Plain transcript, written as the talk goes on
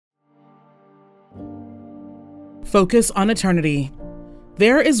Focus on eternity.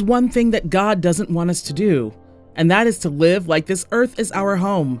 There is one thing that God doesn't want us to do, and that is to live like this earth is our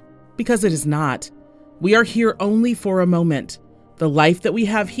home, because it is not. We are here only for a moment. The life that we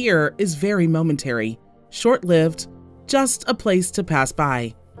have here is very momentary, short-lived, just a place to pass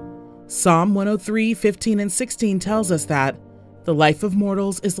by. Psalm 103:15 and 16 tells us that the life of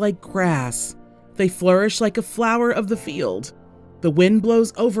mortals is like grass. They flourish like a flower of the field. The wind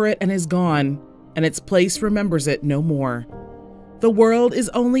blows over it and is gone, and its place remembers it no more. The world is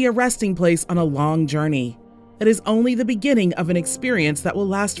only a resting place on a long journey. It is only the beginning of an experience that will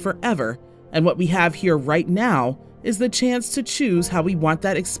last forever, and what we have here right now is the chance to choose how we want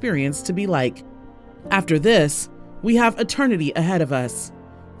that experience to be like. After this, we have eternity ahead of us.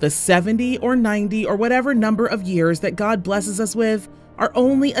 The 70 or 90 or whatever number of years that God blesses us with are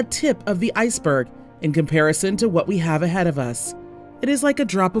only a tip of the iceberg in comparison to what we have ahead of us. It is like a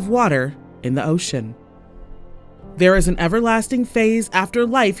drop of water in the ocean. There is an everlasting phase after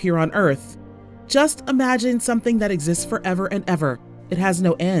life here on earth. Just imagine something that exists forever and ever. It has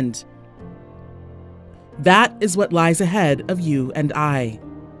no end. That is what lies ahead of you and I.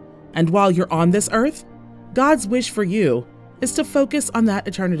 And while you're on this earth, God's wish for you is to focus on that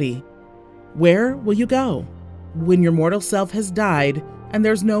eternity. Where will you go when your mortal self has died and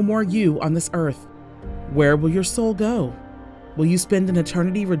there's no more you on this earth? Where will your soul go? Will you spend an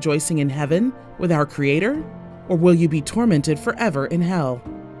eternity rejoicing in heaven with our Creator? Or will you be tormented forever in hell?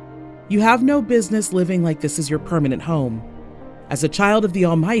 You have no business living like this is your permanent home. As a child of the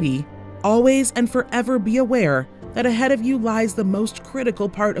Almighty, always and forever be aware that ahead of you lies the most critical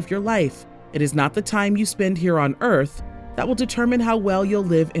part of your life. It is not the time you spend here on earth that will determine how well you'll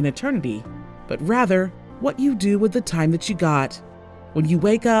live in eternity, but rather what you do with the time that you got. When you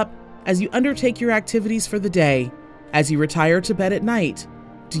wake up, as you undertake your activities for the day, as you retire to bed at night,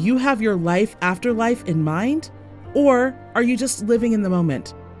 do you have your life after life in mind? Or are you just living in the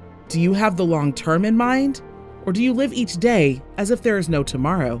moment? Do you have the long term in mind? Or do you live each day as if there is no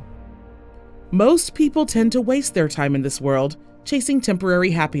tomorrow? Most people tend to waste their time in this world chasing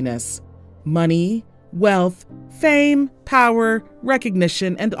temporary happiness, money, wealth, fame, power,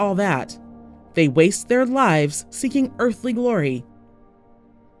 recognition, and all that. They waste their lives seeking earthly glory.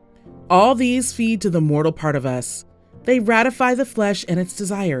 All these feed to the mortal part of us. They ratify the flesh and its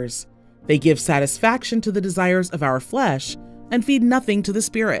desires. They give satisfaction to the desires of our flesh and feed nothing to the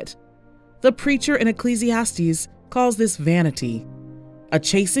spirit. The preacher in Ecclesiastes calls this vanity, a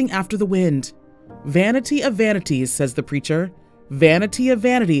chasing after the wind. Vanity of vanities, says the preacher. Vanity of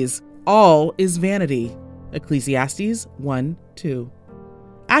vanities, all is vanity. Ecclesiastes 1:2.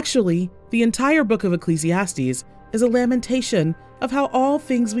 Actually, the entire book of Ecclesiastes is a lamentation of how all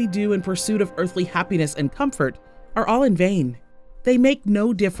things we do in pursuit of earthly happiness and comfort are all in vain. They make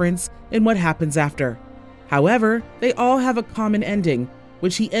no difference in what happens after. However, they all have a common ending,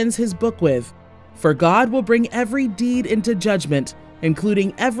 which he ends his book with. For God will bring every deed into judgment,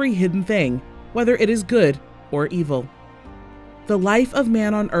 including every hidden thing, whether it is good or evil. The life of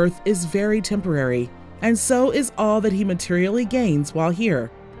man on earth is very temporary, and so is all that he materially gains while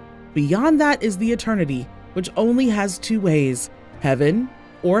here. Beyond that is the eternity, which only has two ways, heaven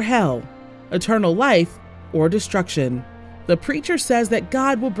or hell, eternal life or destruction. The preacher says that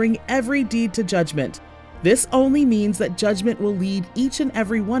God will bring every deed to judgment. This only means that judgment will lead each and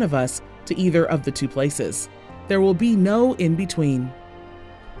every one of us to either of the two places. There will be no in-between.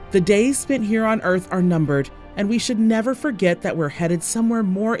 The days spent here on earth are numbered, and we should never forget that we're headed somewhere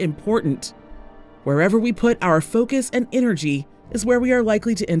more important. Wherever we put our focus and energy is where we are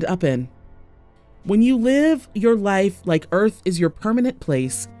likely to end up in. When you live your life like earth is your permanent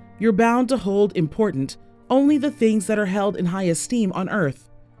place, you're bound to hold important only the things that are held in high esteem on earth.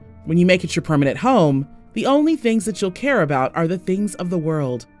 When you make it your permanent home, the only things that you'll care about are the things of the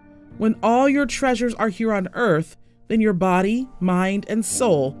world. When all your treasures are here on earth, then your body, mind, and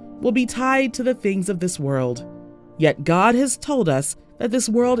soul will be tied to the things of this world. Yet God has told us that this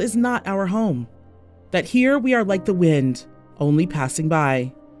world is not our home, that here we are like the wind, only passing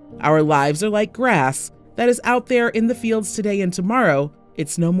by. Our lives are like grass that is out there in the fields today, and tomorrow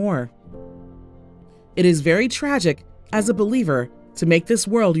it's no more. It is very tragic as a believer to make this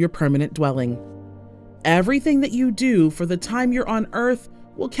world your permanent dwelling. Everything that you do for the time you're on earth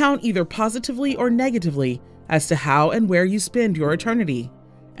will count either positively or negatively as to how and where you spend your eternity.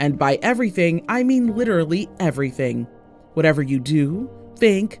 And by everything, I mean literally everything. Whatever you do,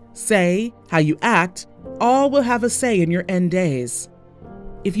 think, say, how you act, all will have a say in your end days.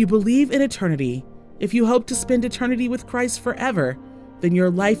 If you believe in eternity, if you hope to spend eternity with Christ forever, then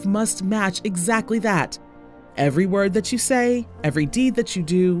your life must match exactly that. Every word that you say, every deed that you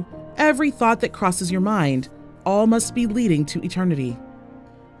do, every thought that crosses your mind all must be leading to eternity.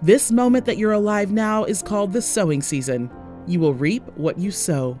 This moment that you're alive now is called the sowing season. You will reap what you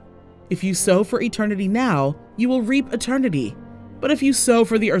sow. If you sow for eternity now, you will reap eternity. But if you sow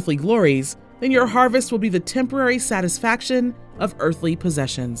for the earthly glories, then your harvest will be the temporary satisfaction of earthly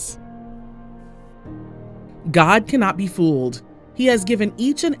possessions. God cannot be fooled. He has given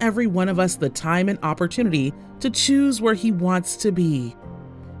each and every one of us the time and opportunity to choose where He wants to be.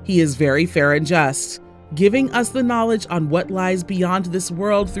 He is very fair and just, giving us the knowledge on what lies beyond this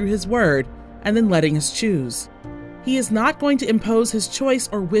world through His Word, and then letting us choose. He is not going to impose His choice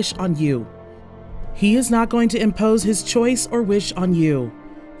or wish on you. He is not going to impose His choice or wish on you.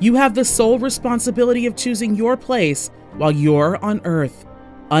 You have the sole responsibility of choosing your place while you're on earth,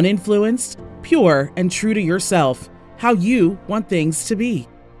 uninfluenced, pure, and true to yourself, how you want things to be.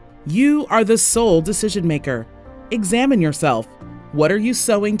 You are the sole decision maker. Examine yourself. What are you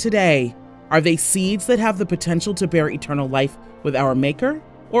sowing today? Are they seeds that have the potential to bear eternal life with our Maker?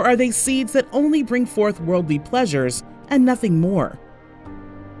 Or are they seeds that only bring forth worldly pleasures and nothing more?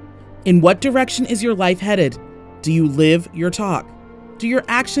 In what direction is your life headed? Do you live your talk? Do your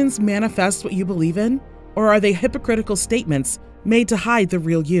actions manifest what you believe in? Or are they hypocritical statements made to hide the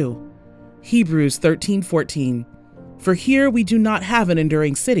real you? Hebrews 13:14. For here we do not have an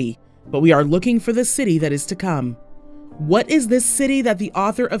enduring city, but we are looking for the city that is to come. What is this city that the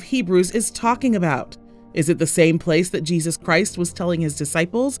author of Hebrews is talking about? Is it the same place that Jesus Christ was telling His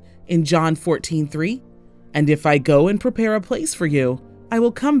disciples in John 14:3? And if I go and prepare a place for you, I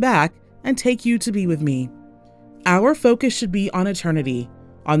will come back and take you to be with me. Our focus should be on eternity,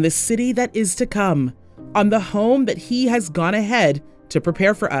 on the city that is to come, on the home that He has gone ahead to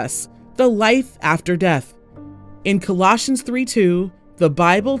prepare for us, the life after death. In Colossians 3:2, the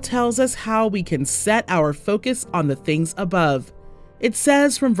Bible tells us how we can set our focus on the things above. It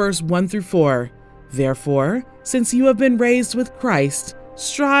says from verse 1 through 4, Therefore, since you have been raised with Christ,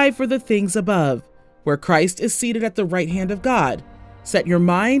 strive for the things above, where Christ is seated at the right hand of God. Set your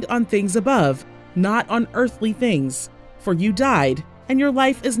mind on things above, not on earthly things, for you died, and your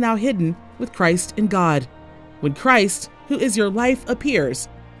life is now hidden with Christ in God. When Christ, who is your life, appears,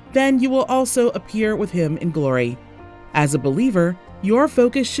 then you will also appear with Him in glory. As a believer, your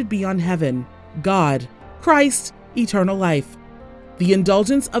focus should be on heaven, God, Christ, eternal life. The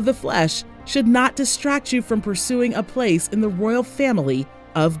indulgence of the flesh should not distract you from pursuing a place in the royal family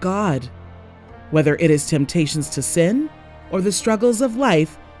of God. Whether it is temptations to sin or the struggles of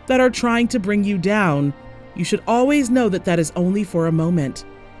life that are trying to bring you down, you should always know that that is only for a moment.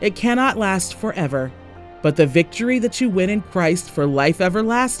 It cannot last forever. But the victory that you win in Christ for life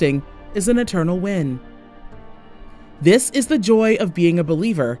everlasting is an eternal win. This is the joy of being a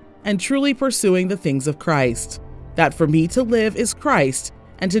believer and truly pursuing the things of Christ. That for me to live is Christ,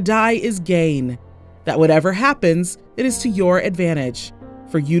 and to die is gain. That whatever happens, it is to your advantage.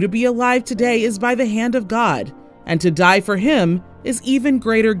 For you to be alive today is by the hand of God, and to die for Him is even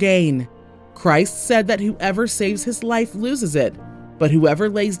greater gain. Christ said that whoever saves his life loses it, but whoever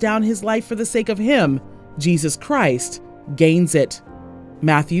lays down his life for the sake of Him, Jesus Christ, gains it.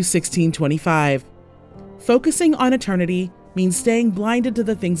 Matthew 16:25. Focusing on eternity means staying blinded to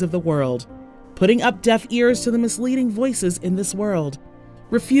the things of the world, putting up deaf ears to the misleading voices in this world,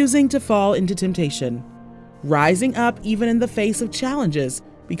 refusing to fall into temptation, rising up even in the face of challenges,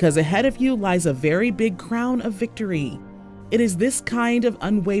 because ahead of you lies a very big crown of victory. It is this kind of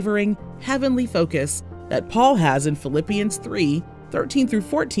unwavering, heavenly focus that Paul has in Philippians 3:13 through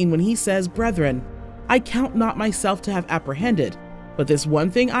 14 when he says, Brethren, I count not myself to have apprehended, but this one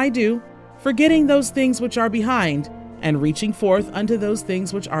thing I do, forgetting those things which are behind, and reaching forth unto those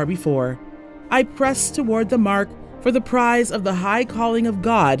things which are before. I press toward the mark for the prize of the high calling of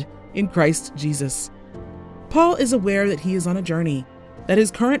God in Christ Jesus. Paul is aware that he is on a journey, that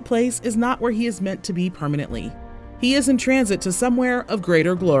his current place is not where he is meant to be permanently. He is in transit to somewhere of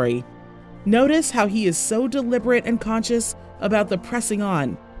greater glory. Notice how he is so deliberate and conscious about the pressing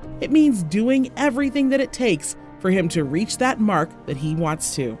on. It means doing everything that it takes for him to reach that mark that he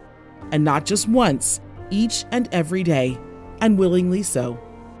wants to. And not just once, each and every day, and willingly so.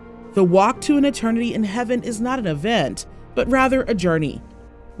 The walk to an eternity in heaven is not an event, but rather a journey.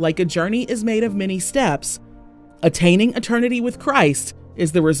 Like a journey is made of many steps, attaining eternity with Christ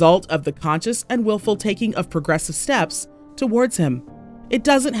is the result of the conscious and willful taking of progressive steps towards Him. It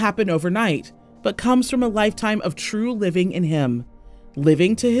doesn't happen overnight, but comes from a lifetime of true living in Him,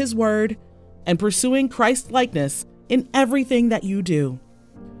 living to His Word, and pursuing Christ-likeness in everything that you do.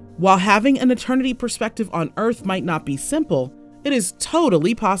 While having an eternity perspective on earth might not be simple, it is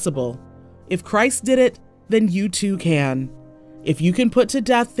totally possible. If Christ did it, then you too can. If you can put to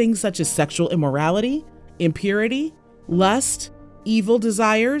death things such as sexual immorality, impurity, lust, evil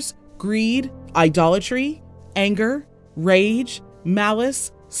desires, greed, idolatry, anger, rage,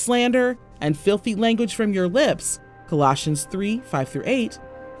 malice, slander, and filthy language from your lips, Colossians 3:5-8,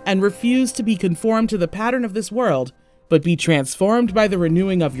 and refuse to be conformed to the pattern of this world, but be transformed by the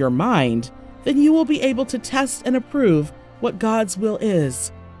renewing of your mind, then you will be able to test and approve what God's will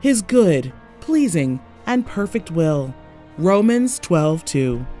is, his good, pleasing, and perfect will. Romans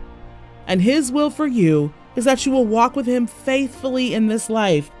 12:2. And his will for you is that you will walk with him faithfully in this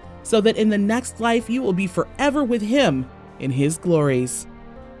life, so that in the next life you will be forever with him in his glories.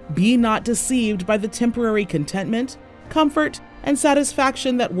 Be not deceived by the temporary contentment, comfort, and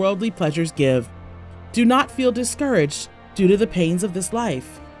satisfaction that worldly pleasures give. Do not feel discouraged due to the pains of this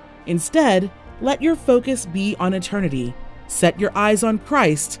life. Instead, let your focus be on eternity. Set your eyes on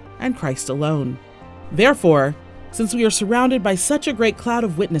Christ and Christ alone. Therefore, since we are surrounded by such a great cloud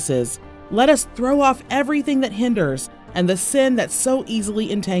of witnesses, let us throw off everything that hinders and the sin that so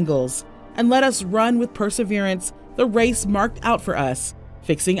easily entangles, and let us run with perseverance the race marked out for us,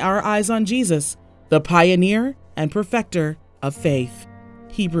 fixing our eyes on Jesus, the pioneer and perfecter of faith.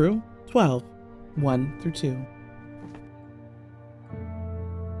 Hebrews 12:1-2.